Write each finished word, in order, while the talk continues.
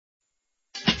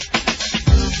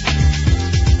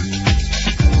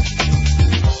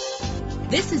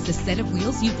This is the set of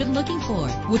wheels you've been looking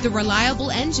for, with a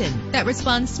reliable engine that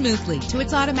responds smoothly to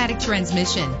its automatic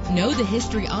transmission. Know the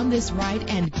history on this ride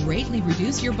and greatly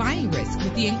reduce your buying risk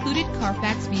with the included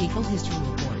Carfax Vehicle History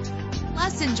Report.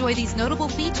 Plus, enjoy these notable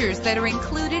features that are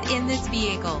included in this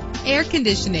vehicle: air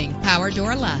conditioning, power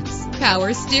door locks,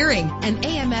 power steering, an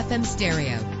AM/FM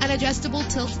stereo, an adjustable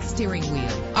tilt steering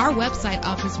wheel. Our website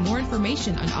offers more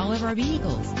information on all of our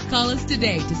vehicles. Call us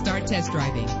today to start test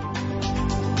driving.